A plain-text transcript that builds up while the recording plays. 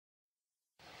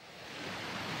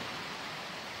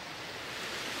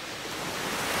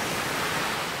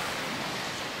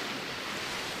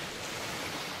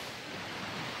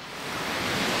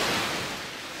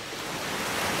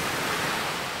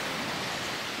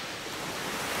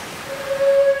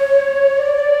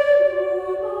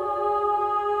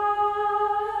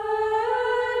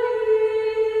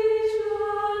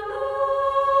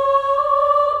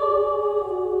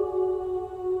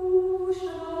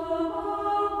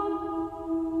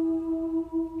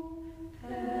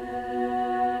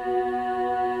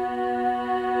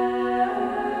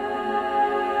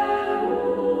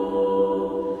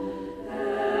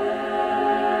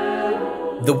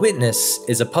The Witness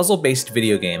is a puzzle-based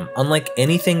video game unlike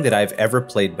anything that I've ever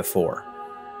played before.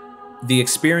 The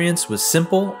experience was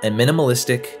simple and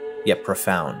minimalistic, yet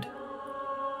profound.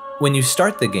 When you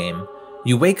start the game,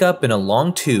 you wake up in a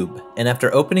long tube, and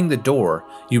after opening the door,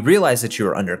 you realize that you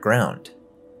are underground.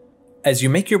 As you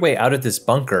make your way out of this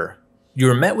bunker, you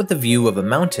are met with the view of a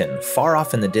mountain far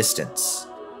off in the distance.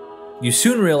 You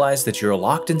soon realize that you're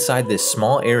locked inside this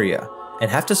small area and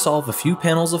have to solve a few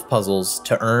panels of puzzles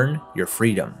to earn your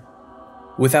freedom.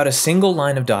 Without a single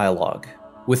line of dialogue,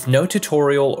 with no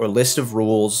tutorial or list of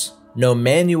rules, no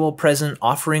manual present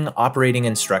offering operating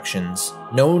instructions,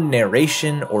 no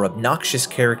narration or obnoxious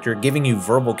character giving you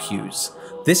verbal cues,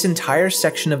 this entire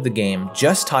section of the game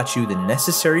just taught you the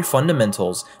necessary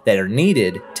fundamentals that are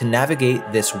needed to navigate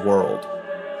this world.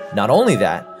 Not only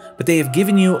that, but they have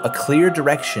given you a clear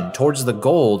direction towards the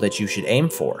goal that you should aim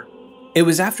for. It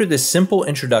was after this simple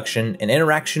introduction and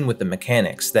interaction with the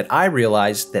mechanics that I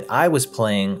realized that I was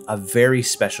playing a very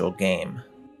special game.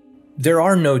 There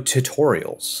are no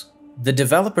tutorials. The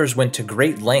developers went to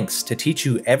great lengths to teach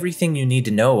you everything you need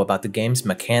to know about the game's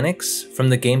mechanics from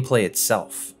the gameplay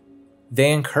itself.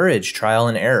 They encourage trial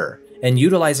and error and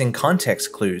utilizing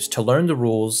context clues to learn the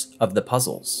rules of the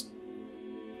puzzles.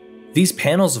 These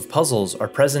panels of puzzles are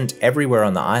present everywhere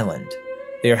on the island.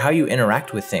 They are how you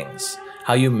interact with things,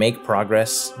 how you make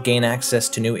progress, gain access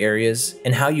to new areas,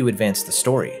 and how you advance the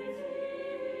story.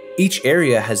 Each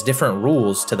area has different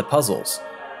rules to the puzzles,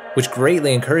 which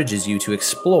greatly encourages you to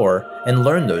explore and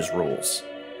learn those rules.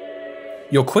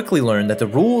 You'll quickly learn that the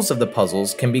rules of the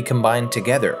puzzles can be combined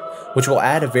together, which will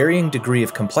add a varying degree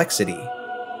of complexity.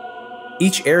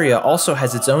 Each area also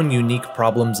has its own unique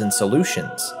problems and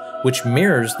solutions, which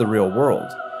mirrors the real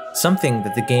world, something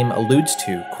that the game alludes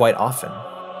to quite often.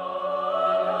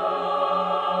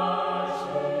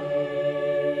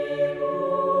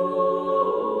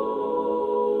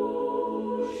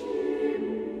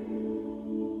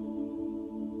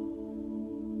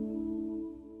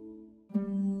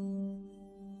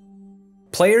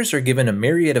 Players are given a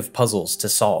myriad of puzzles to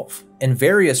solve, and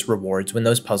various rewards when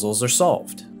those puzzles are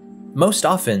solved. Most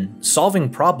often, solving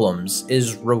problems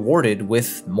is rewarded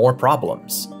with more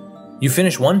problems. You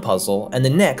finish one puzzle, and the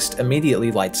next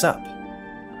immediately lights up.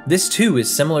 This too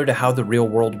is similar to how the real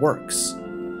world works.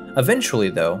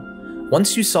 Eventually though,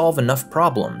 once you solve enough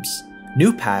problems,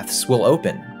 new paths will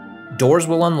open, doors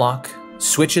will unlock,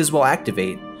 switches will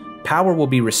activate, power will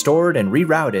be restored and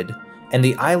rerouted, and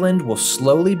the island will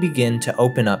slowly begin to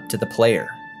open up to the player.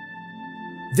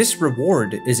 This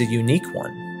reward is a unique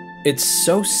one. It's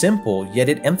so simple, yet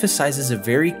it emphasizes a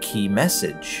very key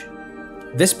message.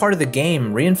 This part of the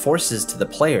game reinforces to the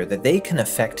player that they can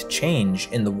affect change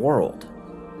in the world.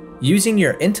 Using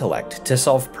your intellect to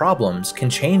solve problems can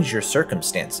change your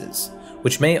circumstances,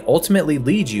 which may ultimately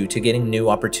lead you to getting new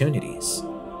opportunities.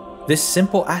 This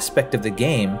simple aspect of the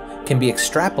game can be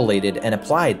extrapolated and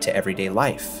applied to everyday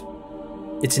life.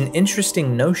 It's an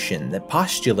interesting notion that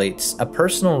postulates a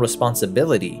personal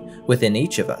responsibility within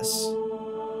each of us.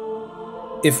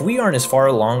 If we aren't as far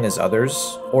along as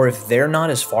others, or if they're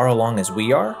not as far along as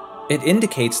we are, it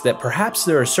indicates that perhaps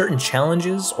there are certain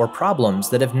challenges or problems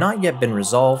that have not yet been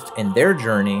resolved in their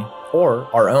journey or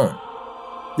our own.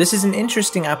 This is an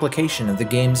interesting application of the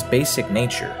game's basic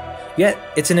nature, yet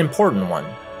it's an important one,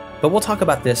 but we'll talk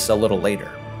about this a little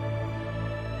later.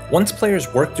 Once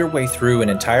players work their way through an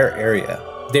entire area,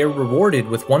 they are rewarded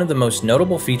with one of the most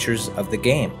notable features of the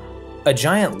game. A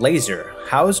giant laser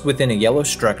housed within a yellow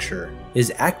structure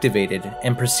is activated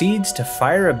and proceeds to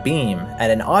fire a beam at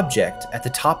an object at the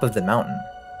top of the mountain.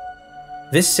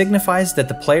 This signifies that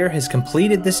the player has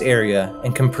completed this area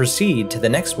and can proceed to the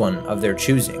next one of their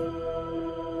choosing.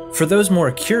 For those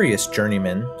more curious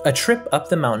journeymen, a trip up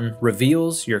the mountain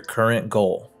reveals your current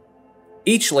goal.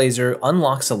 Each laser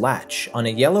unlocks a latch on a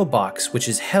yellow box which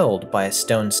is held by a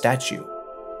stone statue.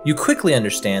 You quickly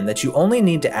understand that you only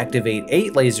need to activate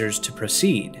 8 lasers to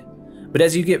proceed, but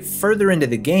as you get further into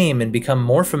the game and become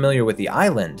more familiar with the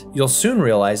island, you'll soon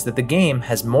realize that the game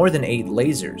has more than 8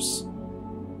 lasers.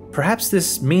 Perhaps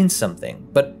this means something,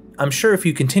 but I'm sure if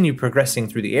you continue progressing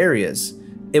through the areas,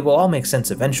 it will all make sense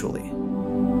eventually.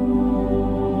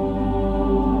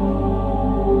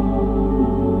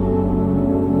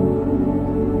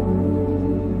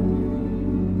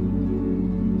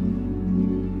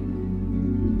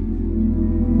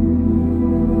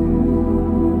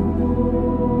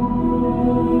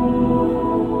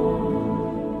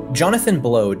 Jonathan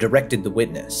Blow directed The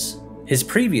Witness. His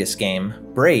previous game,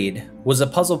 Braid, was a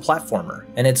puzzle platformer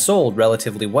and had sold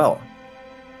relatively well.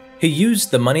 He used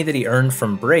the money that he earned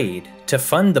from Braid to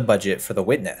fund the budget for The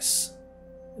Witness.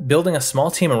 Building a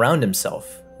small team around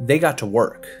himself, they got to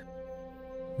work.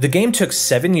 The game took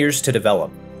 7 years to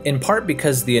develop, in part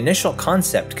because the initial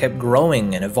concept kept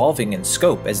growing and evolving in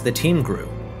scope as the team grew.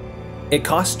 It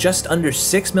cost just under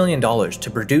 $6 million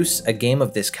to produce a game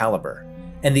of this caliber,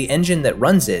 and the engine that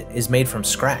runs it is made from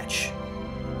scratch.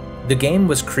 The game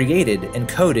was created and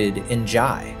coded in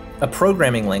Jai, a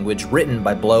programming language written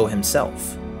by Blow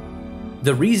himself.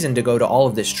 The reason to go to all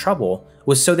of this trouble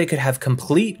was so they could have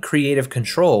complete creative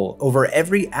control over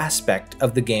every aspect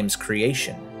of the game's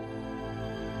creation.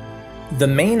 The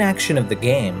main action of the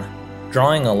game,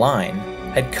 drawing a line,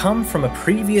 had come from a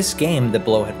previous game that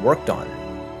Blow had worked on.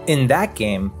 In that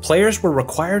game, players were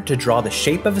required to draw the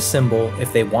shape of a symbol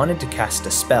if they wanted to cast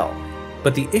a spell,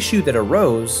 but the issue that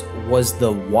arose was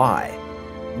the why.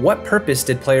 What purpose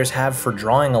did players have for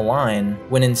drawing a line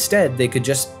when instead they could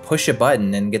just push a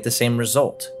button and get the same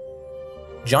result?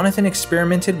 Jonathan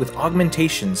experimented with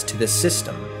augmentations to this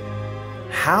system.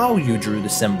 How you drew the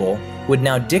symbol would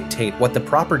now dictate what the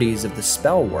properties of the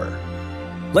spell were.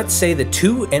 Let's say the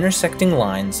two intersecting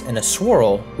lines and a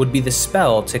swirl would be the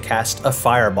spell to cast a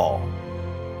fireball.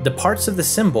 The parts of the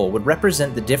symbol would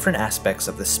represent the different aspects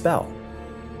of the spell.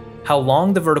 How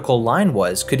long the vertical line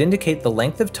was could indicate the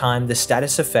length of time the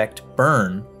status effect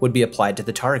burn would be applied to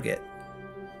the target.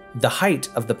 The height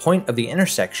of the point of the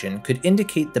intersection could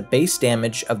indicate the base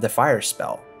damage of the fire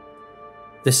spell.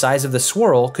 The size of the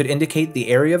swirl could indicate the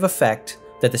area of effect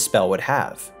that the spell would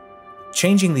have.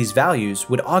 Changing these values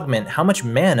would augment how much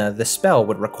mana the spell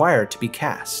would require to be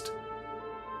cast.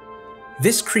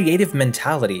 This creative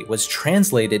mentality was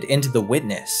translated into the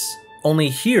Witness, only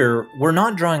here we're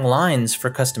not drawing lines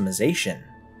for customization.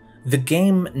 The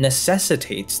game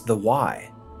necessitates the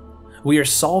why. We are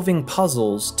solving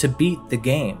puzzles to beat the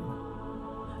game.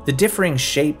 The differing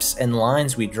shapes and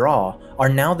lines we draw are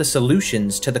now the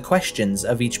solutions to the questions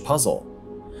of each puzzle.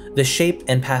 The shape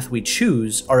and path we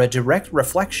choose are a direct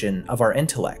reflection of our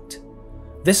intellect.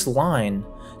 This line,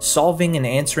 solving and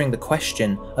answering the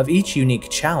question of each unique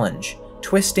challenge,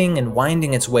 twisting and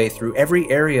winding its way through every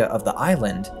area of the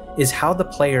island, is how the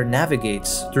player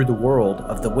navigates through the world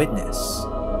of the Witness.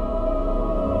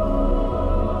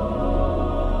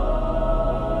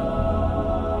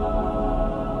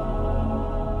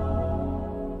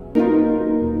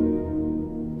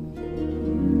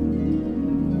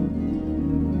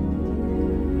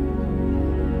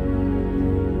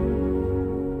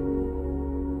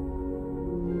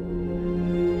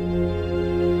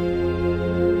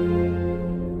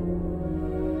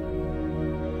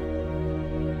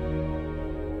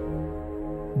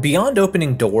 Beyond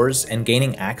opening doors and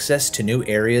gaining access to new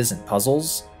areas and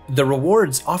puzzles, the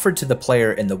rewards offered to the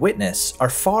player in The Witness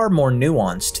are far more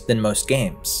nuanced than most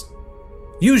games.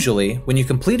 Usually, when you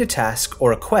complete a task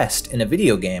or a quest in a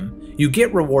video game, you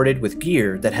get rewarded with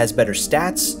gear that has better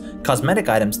stats, cosmetic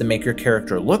items that make your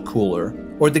character look cooler,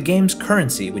 or the game's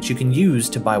currency which you can use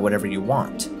to buy whatever you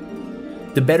want.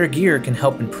 The better gear can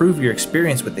help improve your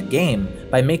experience with the game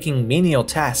by making menial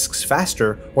tasks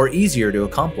faster or easier to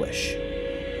accomplish.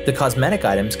 The cosmetic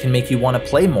items can make you want to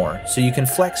play more so you can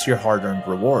flex your hard-earned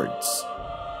rewards.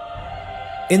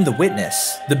 In The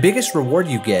Witness, the biggest reward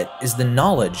you get is the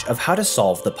knowledge of how to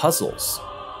solve the puzzles.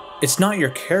 It's not your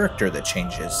character that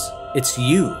changes, it's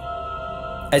you.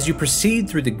 As you proceed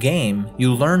through the game,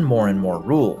 you learn more and more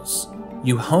rules.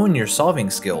 You hone your solving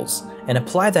skills and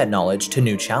apply that knowledge to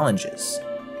new challenges.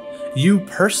 You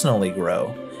personally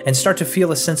grow and start to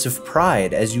feel a sense of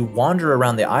pride as you wander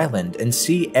around the island and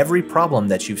see every problem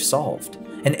that you've solved,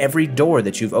 and every door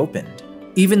that you've opened.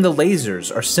 Even the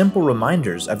lasers are simple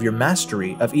reminders of your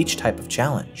mastery of each type of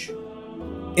challenge.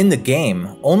 In the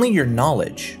game, only your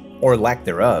knowledge, or lack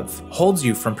thereof, holds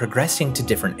you from progressing to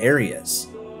different areas.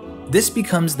 This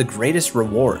becomes the greatest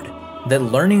reward, that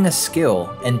learning a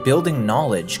skill and building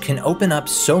knowledge can open up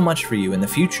so much for you in the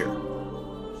future.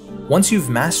 Once you've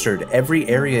mastered every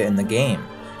area in the game,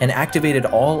 and activated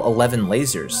all 11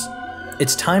 lasers,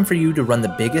 it's time for you to run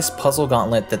the biggest puzzle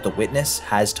gauntlet that The Witness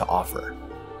has to offer.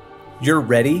 You're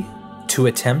ready to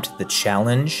attempt the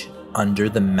challenge under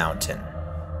the mountain.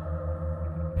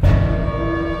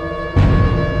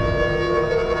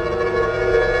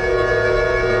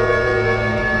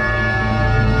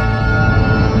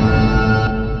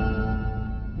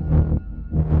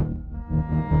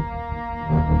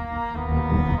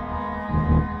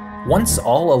 Once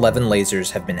all 11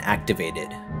 lasers have been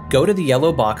activated, go to the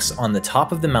yellow box on the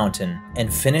top of the mountain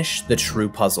and finish the true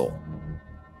puzzle.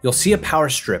 You'll see a power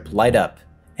strip light up,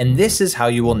 and this is how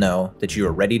you will know that you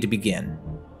are ready to begin.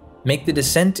 Make the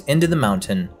descent into the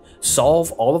mountain,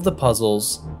 solve all of the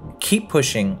puzzles, keep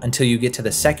pushing until you get to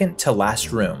the second to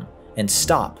last room, and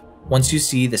stop once you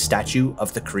see the statue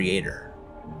of the creator.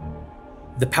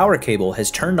 The power cable has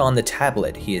turned on the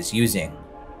tablet he is using.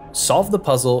 Solve the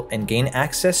puzzle and gain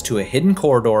access to a hidden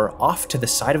corridor off to the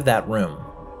side of that room.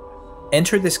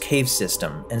 Enter this cave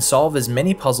system and solve as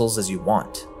many puzzles as you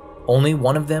want. Only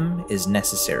one of them is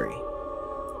necessary.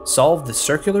 Solve the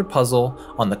circular puzzle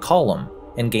on the column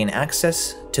and gain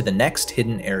access to the next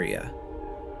hidden area.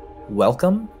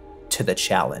 Welcome to the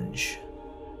challenge.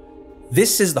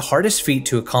 This is the hardest feat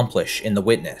to accomplish in The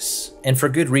Witness, and for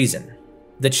good reason.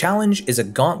 The challenge is a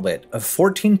gauntlet of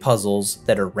 14 puzzles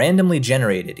that are randomly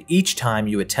generated each time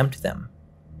you attempt them.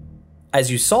 As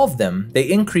you solve them, they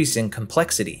increase in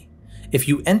complexity. If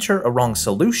you enter a wrong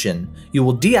solution, you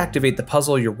will deactivate the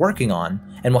puzzle you're working on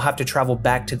and will have to travel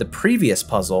back to the previous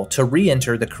puzzle to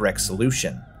re-enter the correct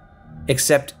solution.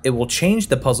 Except it will change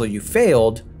the puzzle you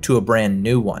failed to a brand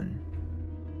new one.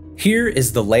 Here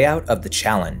is the layout of the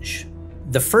challenge.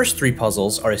 The first 3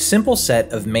 puzzles are a simple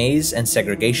set of maze and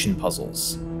segregation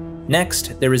puzzles.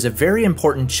 Next, there is a very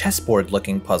important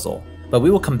chessboard-looking puzzle, but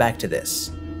we will come back to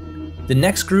this. The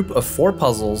next group of 4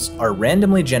 puzzles are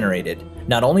randomly generated,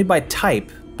 not only by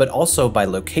type, but also by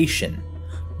location.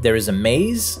 There is a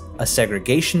maze, a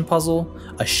segregation puzzle,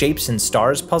 a shapes and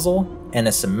stars puzzle, and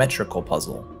a symmetrical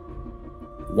puzzle.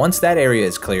 Once that area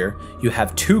is clear, you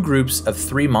have 2 groups of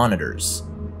 3 monitors.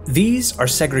 These are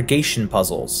segregation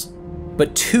puzzles,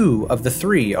 but 2 of the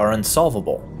 3 are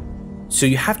unsolvable. So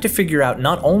you have to figure out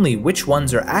not only which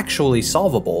ones are actually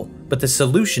solvable, but the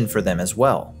solution for them as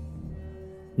well.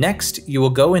 Next, you will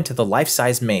go into the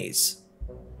life-size maze.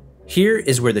 Here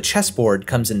is where the chessboard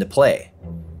comes into play.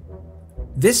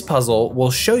 This puzzle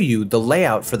will show you the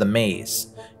layout for the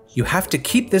maze. You have to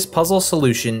keep this puzzle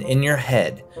solution in your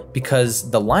head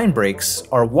because the line breaks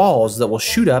are walls that will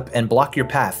shoot up and block your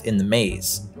path in the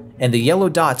maze, and the yellow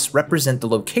dots represent the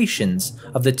locations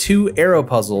of the 2 arrow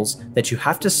puzzles that you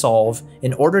have to solve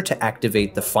in order to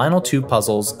activate the final 2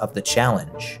 puzzles of the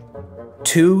challenge.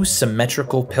 2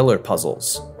 symmetrical pillar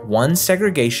puzzles, 1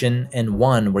 segregation and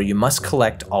 1 where you must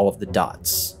collect all of the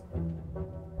dots.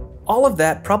 All of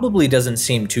that probably doesn't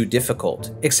seem too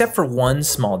difficult, except for one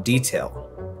small detail.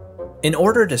 In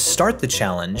order to start the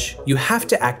challenge, you have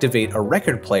to activate a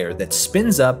record player that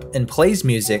spins up and plays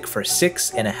music for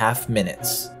 6.5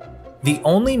 minutes. The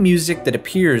only music that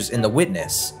appears in The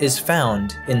Witness is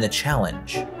found in the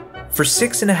challenge. For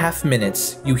 6.5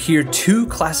 minutes, you hear 2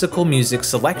 classical music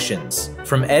selections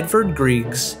from Edvard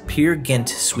Grieg's Peer Gynt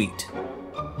Suite.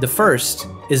 The first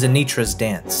is Anitra's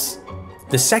Dance.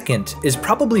 The second is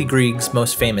probably Grieg's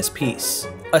most famous piece,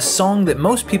 a song that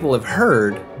most people have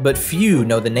heard, but few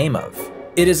know the name of.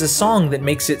 It is a song that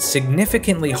makes it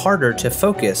significantly harder to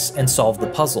focus and solve the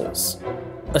puzzles.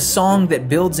 A song that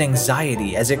builds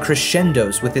anxiety as it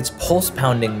crescendos with its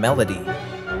pulse-pounding melody.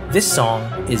 This song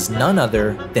is none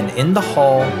other than In the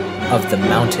Hall of the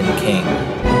Mountain King.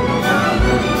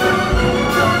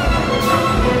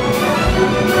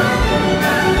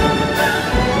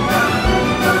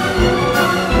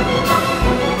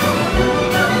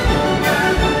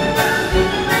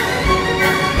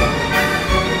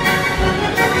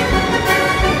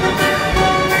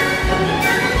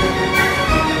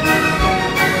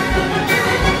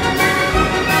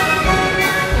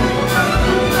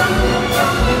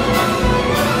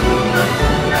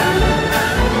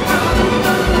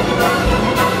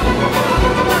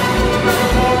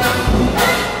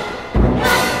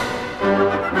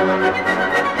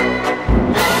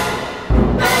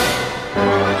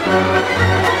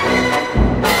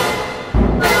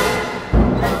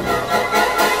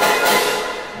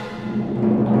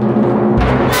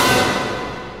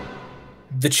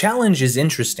 The challenge is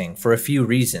interesting for a few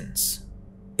reasons.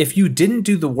 If you didn't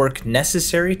do the work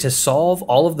necessary to solve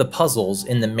all of the puzzles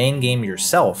in the main game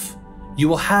yourself, you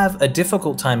will have a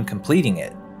difficult time completing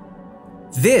it.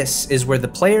 This is where the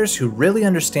players who really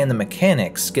understand the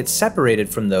mechanics get separated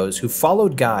from those who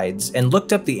followed guides and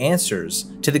looked up the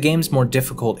answers to the game's more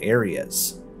difficult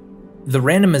areas. The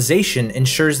randomization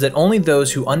ensures that only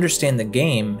those who understand the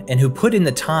game and who put in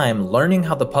the time learning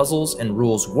how the puzzles and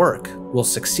rules work will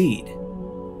succeed.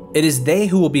 It is they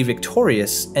who will be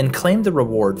victorious and claim the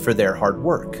reward for their hard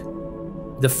work.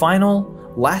 The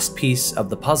final, last piece of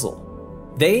the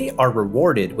puzzle. They are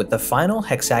rewarded with the final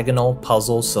hexagonal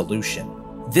puzzle solution.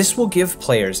 This will give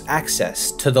players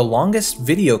access to the longest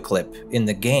video clip in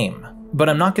the game, but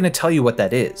I'm not going to tell you what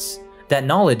that is. That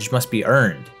knowledge must be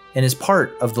earned and is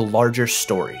part of the larger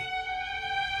story.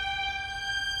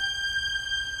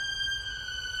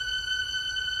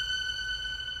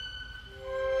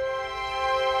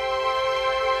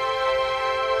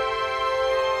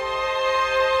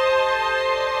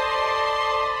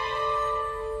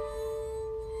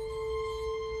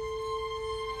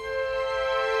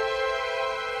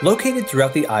 Located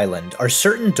throughout the island are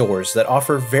certain doors that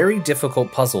offer very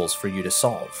difficult puzzles for you to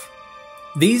solve.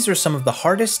 These are some of the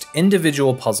hardest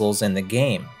individual puzzles in the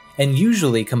game, and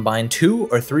usually combine 2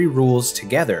 or 3 rules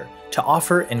together to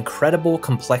offer incredible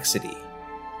complexity.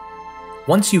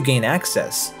 Once you gain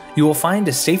access, you will find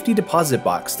a safety deposit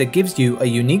box that gives you a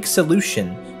unique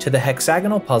solution to the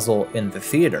hexagonal puzzle in the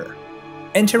theater.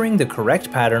 Entering the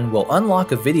correct pattern will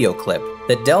unlock a video clip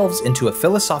that delves into a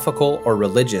philosophical or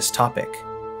religious topic.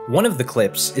 One of the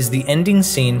clips is the ending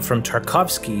scene from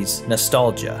Tarkovsky's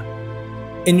Nostalgia.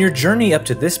 In your journey up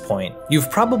to this point,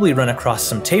 you've probably run across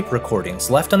some tape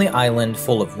recordings left on the island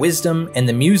full of wisdom and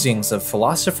the musings of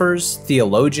philosophers,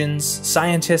 theologians,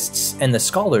 scientists, and the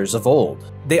scholars of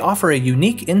old. They offer a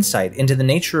unique insight into the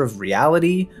nature of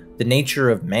reality, the nature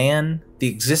of man, the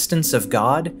existence of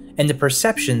God, and the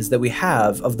perceptions that we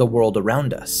have of the world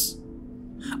around us.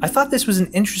 I thought this was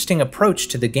an interesting approach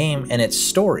to the game and its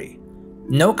story.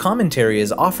 No commentary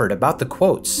is offered about the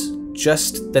quotes,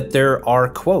 just that there are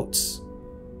quotes.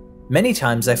 Many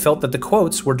times I felt that the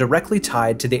quotes were directly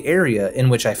tied to the area in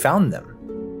which I found them.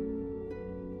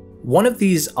 One of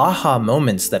these aha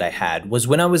moments that I had was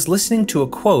when I was listening to a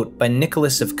quote by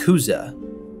Nicholas of Cusa,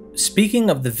 speaking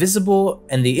of the visible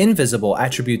and the invisible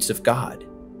attributes of God.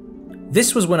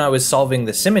 This was when I was solving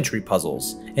the symmetry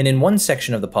puzzles, and in one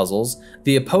section of the puzzles,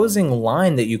 the opposing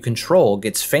line that you control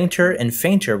gets fainter and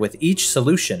fainter with each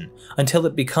solution until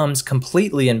it becomes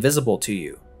completely invisible to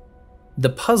you. The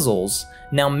puzzles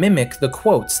now mimic the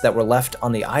quotes that were left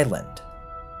on the island.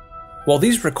 While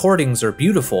these recordings are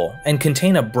beautiful and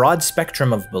contain a broad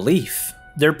spectrum of belief,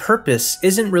 their purpose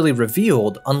isn't really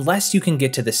revealed unless you can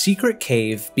get to the secret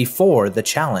cave before the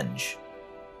challenge.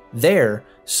 There,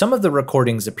 some of the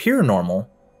recordings appear normal,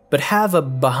 but have a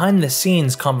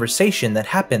behind-the-scenes conversation that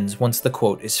happens once the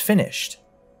quote is finished.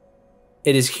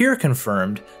 It is here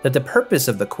confirmed that the purpose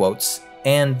of the quotes,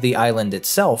 and the island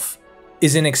itself,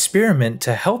 is an experiment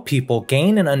to help people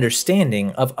gain an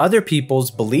understanding of other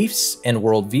people's beliefs and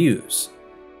worldviews.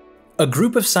 A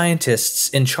group of scientists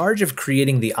in charge of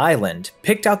creating the island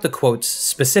picked out the quotes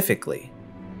specifically.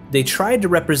 They tried to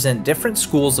represent different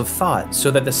schools of thought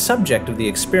so that the subject of the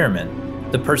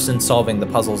experiment, the person solving the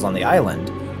puzzles on the island,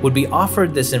 would be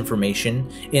offered this information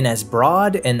in as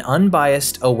broad and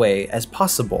unbiased a way as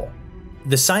possible.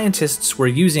 The scientists were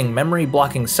using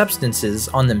memory-blocking substances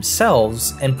on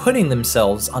themselves and putting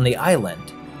themselves on the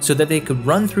island so that they could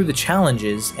run through the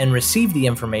challenges and receive the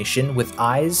information with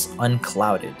eyes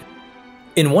unclouded.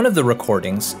 In one of the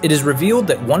recordings, it is revealed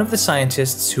that one of the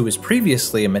scientists who was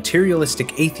previously a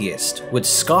materialistic atheist would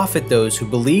scoff at those who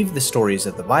believed the stories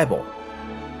of the Bible.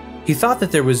 He thought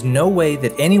that there was no way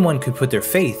that anyone could put their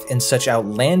faith in such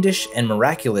outlandish and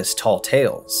miraculous tall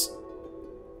tales.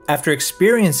 After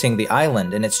experiencing the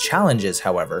island and its challenges,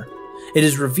 however, it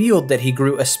is revealed that he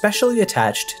grew especially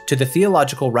attached to the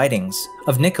theological writings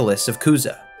of Nicholas of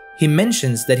Cusa. He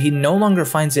mentions that he no longer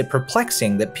finds it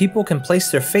perplexing that people can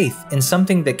place their faith in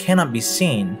something that cannot be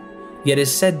seen, yet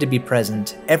is said to be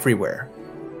present everywhere.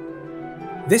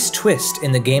 This twist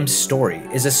in the game's story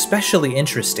is especially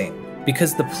interesting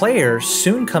because the player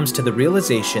soon comes to the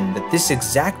realization that this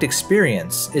exact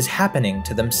experience is happening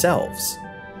to themselves.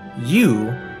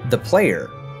 You, the player,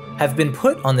 have been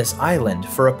put on this island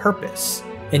for a purpose,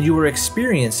 and you are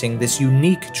experiencing this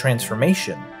unique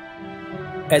transformation.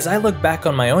 As I look back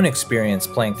on my own experience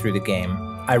playing through the game,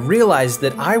 I realized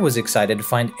that I was excited to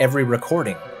find every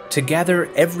recording, to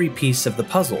gather every piece of the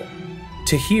puzzle,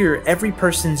 to hear every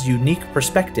person's unique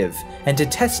perspective, and to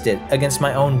test it against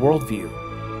my own worldview.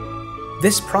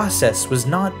 This process was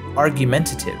not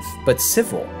argumentative, but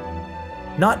civil.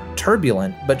 Not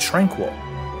turbulent, but tranquil.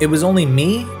 It was only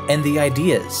me and the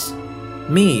ideas.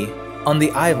 Me on the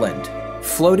island,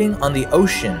 floating on the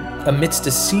ocean amidst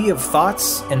a sea of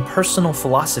thoughts and personal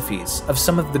philosophies of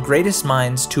some of the greatest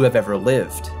minds to have ever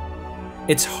lived.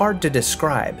 It's hard to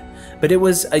describe, but it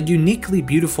was a uniquely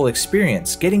beautiful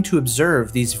experience getting to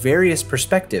observe these various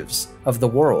perspectives of the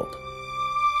world.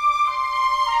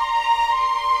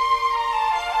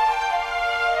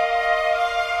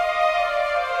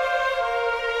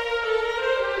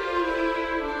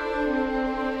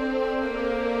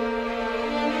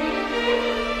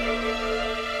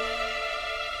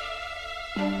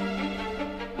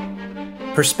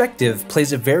 Perspective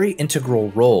plays a very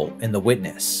integral role in The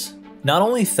Witness, not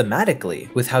only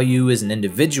thematically with how you as an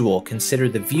individual consider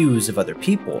the views of other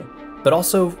people, but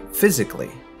also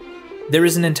physically. There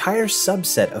is an entire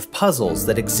subset of puzzles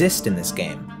that exist in this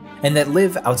game, and that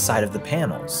live outside of the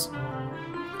panels.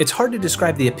 It's hard to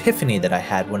describe the epiphany that I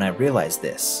had when I realized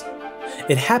this.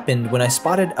 It happened when I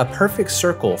spotted a perfect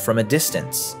circle from a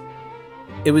distance.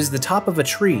 It was the top of a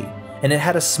tree, and it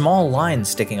had a small line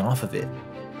sticking off of it.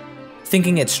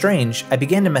 Thinking it strange, I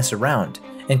began to mess around,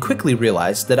 and quickly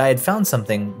realized that I had found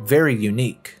something very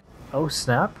unique. Oh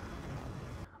snap!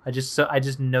 I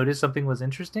just noticed something was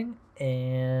interesting,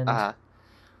 and I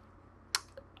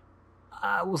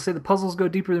will say the puzzles go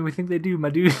deeper than we think they do,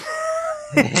 my dude.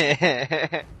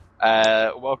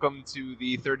 Welcome to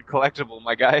the third collectible,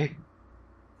 my guy.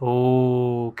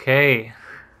 Okay.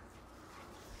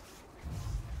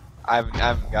 I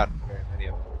haven't gotten very many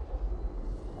of them.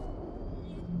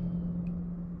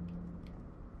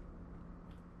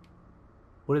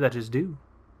 What did that just do?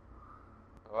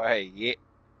 Oh, hey, yeah.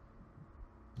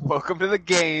 Welcome to the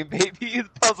game, baby. It's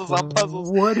puzzles on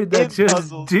puzzles. What did that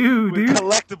just do, dude?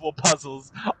 Collectible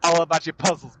puzzles. All about your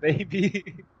puzzles,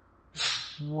 baby.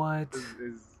 What? This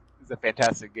is a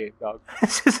fantastic game, dog.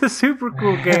 This is a super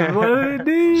cool game. What did it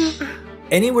do?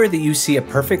 Anywhere that you see a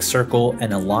perfect circle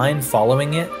and a line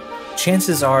following it,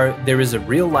 chances are there is a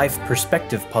real-life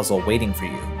perspective puzzle waiting for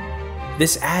you.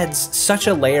 This adds such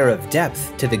a layer of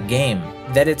depth to the game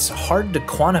that it's hard to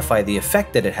quantify the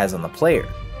effect that it has on the player.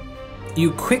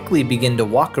 You quickly begin to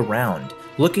walk around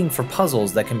looking for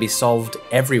puzzles that can be solved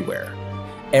everywhere.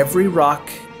 Every rock,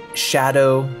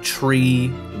 shadow, tree,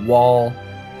 wall,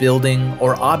 building,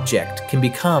 or object can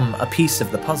become a piece of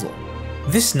the puzzle.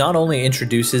 This not only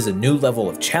introduces a new level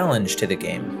of challenge to the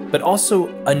game, but also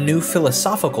a new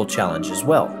philosophical challenge as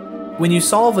well. When you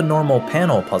solve a normal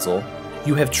panel puzzle,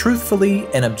 you have truthfully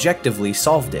and objectively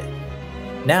solved it.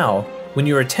 Now, when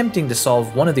you're attempting to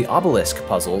solve one of the obelisk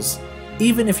puzzles,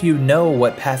 even if you know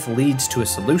what path leads to a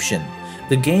solution,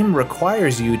 the game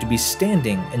requires you to be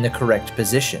standing in the correct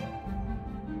position.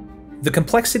 The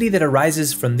complexity that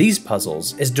arises from these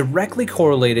puzzles is directly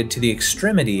correlated to the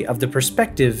extremity of the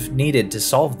perspective needed to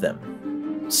solve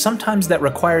them. Sometimes that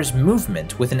requires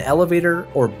movement with an elevator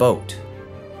or boat.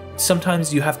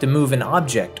 Sometimes you have to move an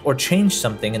object or change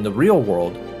something in the real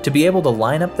world to be able to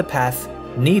line up the path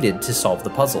needed to solve the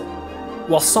puzzle.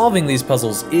 While solving these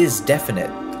puzzles is definite,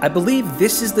 I believe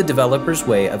this is the developer's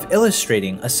way of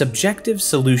illustrating a subjective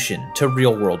solution to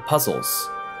real-world puzzles.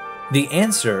 The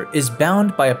answer is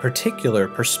bound by a particular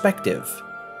perspective,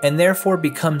 and therefore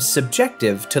becomes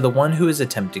subjective to the one who is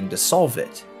attempting to solve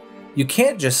it. You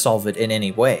can't just solve it in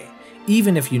any way,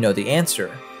 even if you know the answer.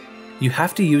 You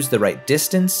have to use the right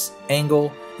distance,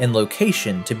 angle, and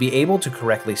location to be able to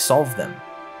correctly solve them.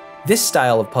 This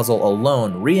style of puzzle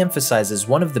alone re-emphasizes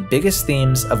one of the biggest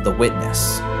themes of The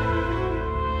Witness.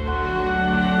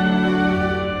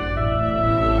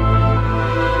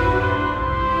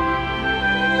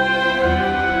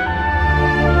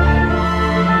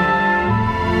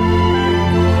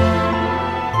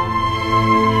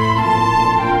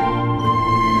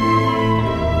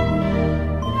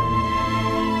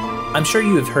 I'm sure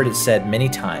you have heard it said many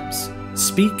times,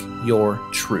 speak your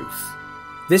truth.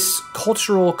 This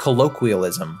cultural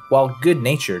colloquialism, while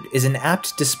good-natured, is an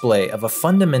apt display of a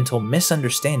fundamental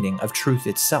misunderstanding of truth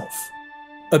itself.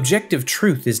 Objective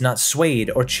truth is not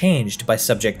swayed or changed by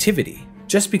subjectivity.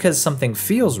 Just because something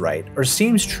feels right or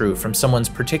seems true from someone's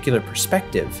particular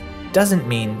perspective doesn't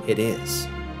mean it is.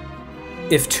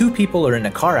 If two people are in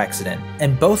a car accident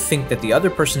and both think that the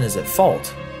other person is at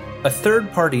fault, a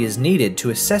third party is needed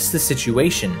to assess the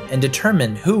situation and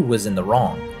determine who was in the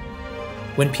wrong.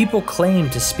 When people claim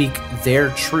to speak their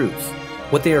truth,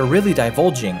 what they are really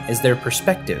divulging is their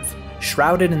perspective,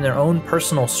 shrouded in their own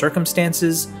personal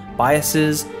circumstances,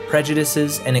 biases,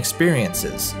 prejudices, and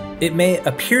experiences. It may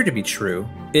appear to be true,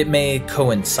 it may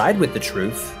coincide with the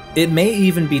truth, it may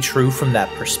even be true from that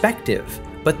perspective,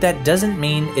 but that doesn't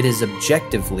mean it is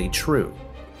objectively true.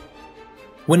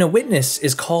 When a witness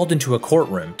is called into a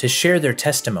courtroom to share their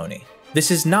testimony,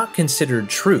 this is not considered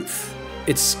truth,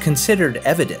 it's considered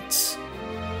evidence.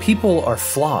 People are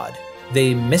flawed,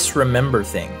 they misremember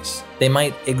things, they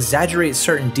might exaggerate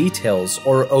certain details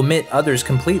or omit others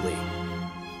completely.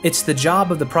 It's the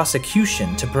job of the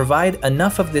prosecution to provide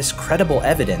enough of this credible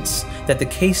evidence that the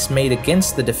case made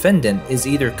against the defendant is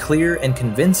either clear and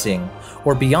convincing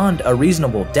or beyond a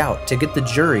reasonable doubt to get the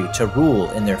jury to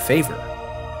rule in their favor.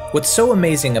 What's so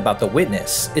amazing about The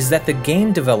Witness is that the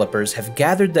game developers have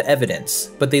gathered the evidence,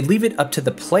 but they leave it up to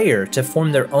the player to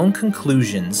form their own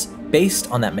conclusions based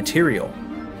on that material.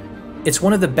 It's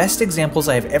one of the best examples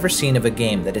I have ever seen of a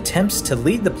game that attempts to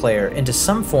lead the player into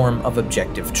some form of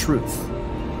objective truth.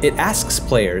 It asks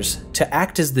players to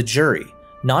act as the jury,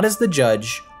 not as the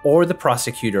judge or the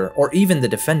prosecutor or even the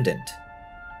defendant.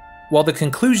 While the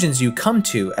conclusions you come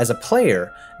to as a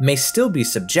player may still be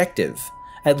subjective,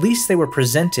 at least they were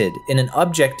presented in an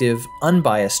objective,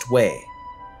 unbiased way.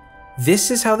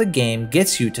 This is how the game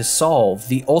gets you to solve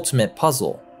the ultimate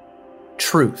puzzle: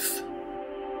 truth.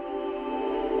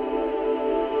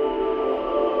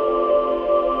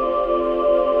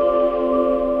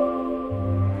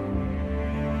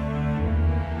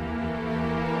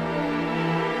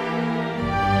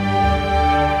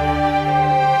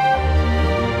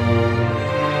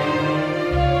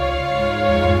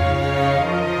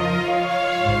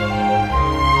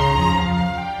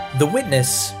 The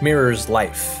Witness mirrors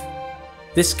life.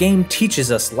 This game teaches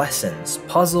us lessons,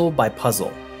 puzzle by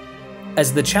puzzle.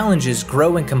 As the challenges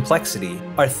grow in complexity,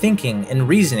 our thinking and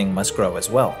reasoning must grow as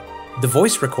well. The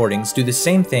voice recordings do the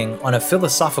same thing on a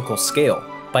philosophical scale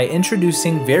by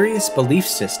introducing various belief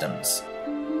systems.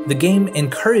 The game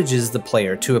encourages the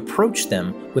player to approach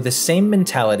them with the same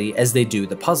mentality as they do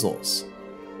the puzzles,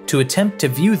 to attempt to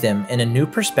view them in a new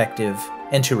perspective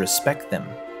and to respect them.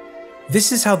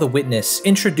 This is how The Witness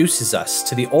introduces us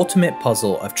to the ultimate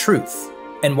puzzle of truth,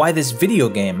 and why this video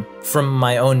game, from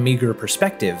my own meager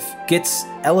perspective, gets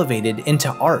elevated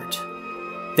into art.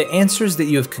 The answers that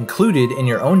you have concluded in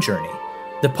your own journey,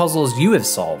 the puzzles you have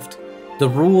solved, the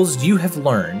rules you have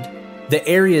learned, the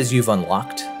areas you've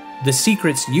unlocked, the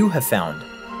secrets you have found,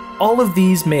 all of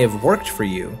these may have worked for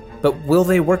you, but will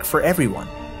they work for everyone?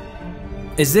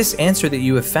 Is this answer that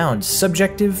you have found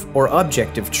subjective or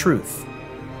objective truth?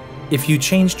 If you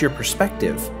changed your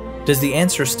perspective, does the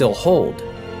answer still hold?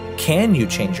 Can you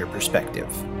change your perspective?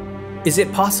 Is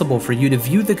it possible for you to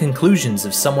view the conclusions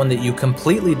of someone that you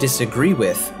completely disagree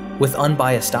with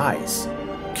unbiased eyes?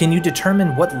 Can you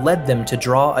determine what led them to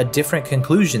draw a different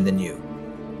conclusion than you?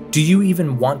 Do you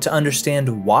even want to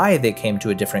understand why they came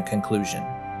to a different conclusion?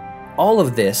 All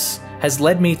of this has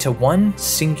led me to one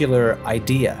singular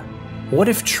idea. What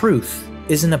if truth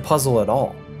isn't a puzzle at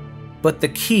all, but the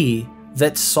key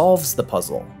that solves the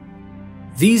puzzle?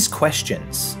 These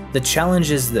questions, the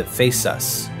challenges that face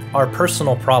us, our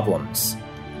personal problems,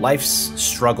 life's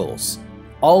struggles,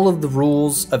 all of the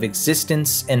rules of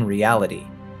existence and reality,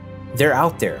 they're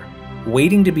out there,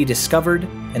 waiting to be discovered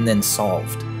and then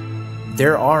solved.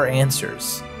 There are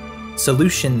answers.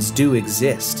 Solutions do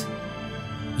exist.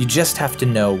 You just have to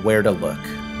know where to look.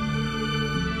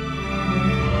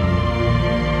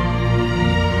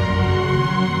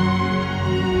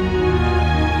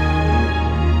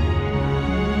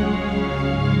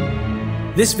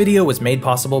 This video was made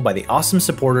possible by the awesome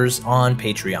supporters on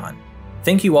Patreon.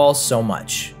 Thank you all so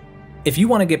much. If you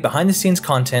want to get behind the scenes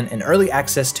content and early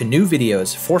access to new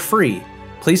videos for free,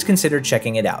 please consider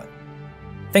checking it out.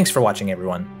 Thanks for watching,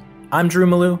 everyone. I'm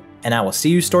Malou, and I will see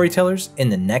you storytellers in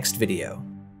the next video.